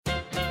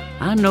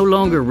I no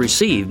longer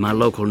receive my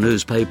local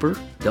newspaper,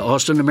 the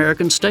Austin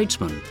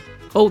American-Statesman.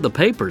 Oh, the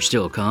paper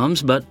still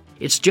comes, but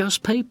it's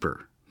just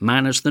paper,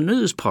 minus the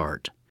news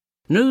part.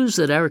 News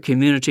that our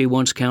community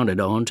once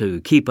counted on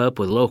to keep up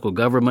with local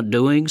government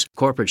doings,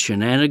 corporate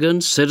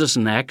shenanigans,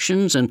 citizen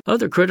actions, and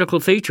other critical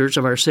features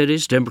of our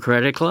city's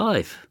democratic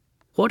life.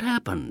 What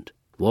happened?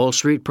 Wall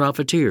Street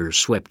profiteers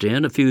swept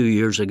in a few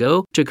years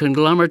ago to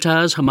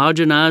conglomeratize,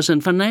 homogenize,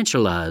 and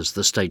financialize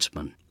the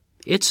Statesman.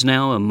 It's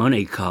now a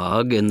money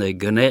cog in the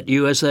Gannett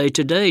USA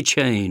Today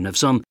chain of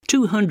some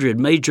 200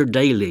 major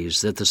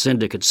dailies that the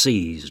syndicate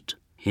seized.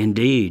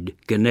 Indeed,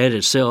 Gannett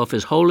itself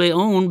is wholly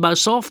owned by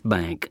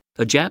SoftBank,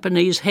 a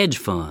Japanese hedge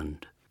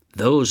fund.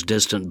 Those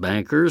distant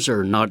bankers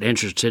are not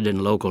interested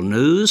in local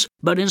news,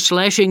 but in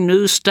slashing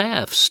news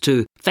staffs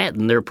to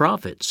fatten their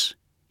profits.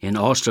 In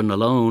Austin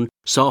alone,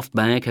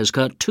 SoftBank has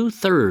cut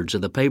 2/3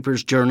 of the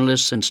paper's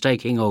journalists since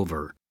taking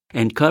over,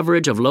 and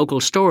coverage of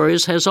local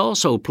stories has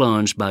also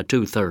plunged by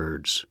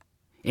 2/3.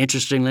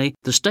 Interestingly,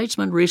 the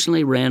Statesman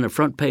recently ran a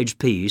front-page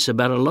piece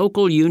about a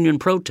local union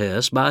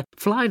protest by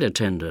flight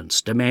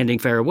attendants demanding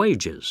fair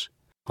wages.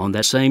 On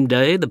that same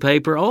day, the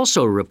paper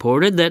also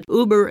reported that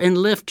Uber and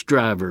Lyft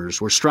drivers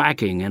were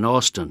striking in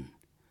Austin.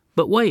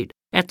 But wait,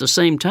 at the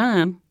same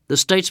time, the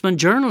Statesman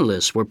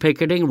journalists were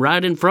picketing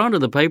right in front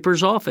of the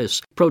paper's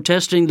office,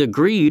 protesting the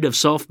greed of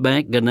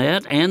SoftBank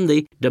Gannett and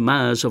the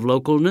demise of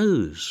local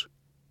news.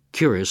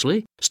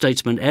 Curiously,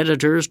 Statesman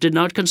editors did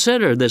not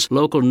consider this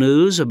local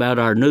news about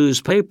our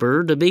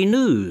newspaper to be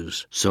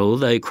news, so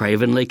they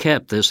cravenly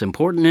kept this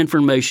important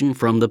information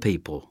from the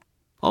people.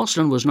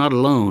 Austin was not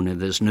alone in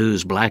this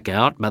news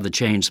blackout by the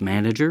chain's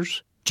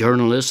managers.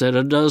 Journalists at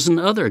a dozen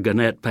other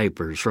Gannett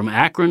papers, from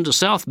Akron to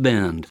South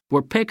Bend,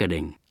 were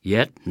picketing,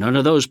 yet none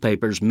of those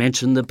papers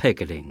mentioned the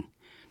picketing.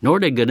 Nor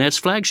did Gannett's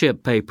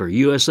flagship paper,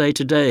 USA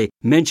Today,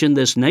 mention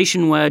this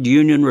nationwide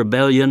union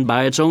rebellion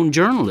by its own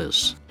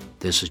journalists.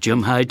 This is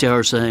Jim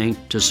Hightower saying,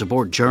 to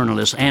support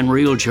journalists and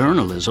real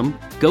journalism,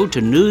 go to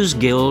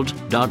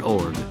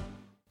newsguild.org.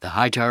 The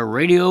Hightower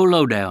Radio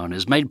Lowdown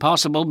is made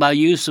possible by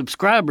you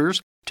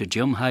subscribers to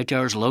Jim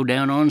Hightower's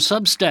Lowdown on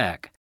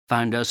Substack.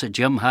 Find us at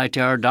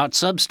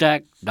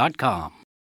jimhightower.substack.com.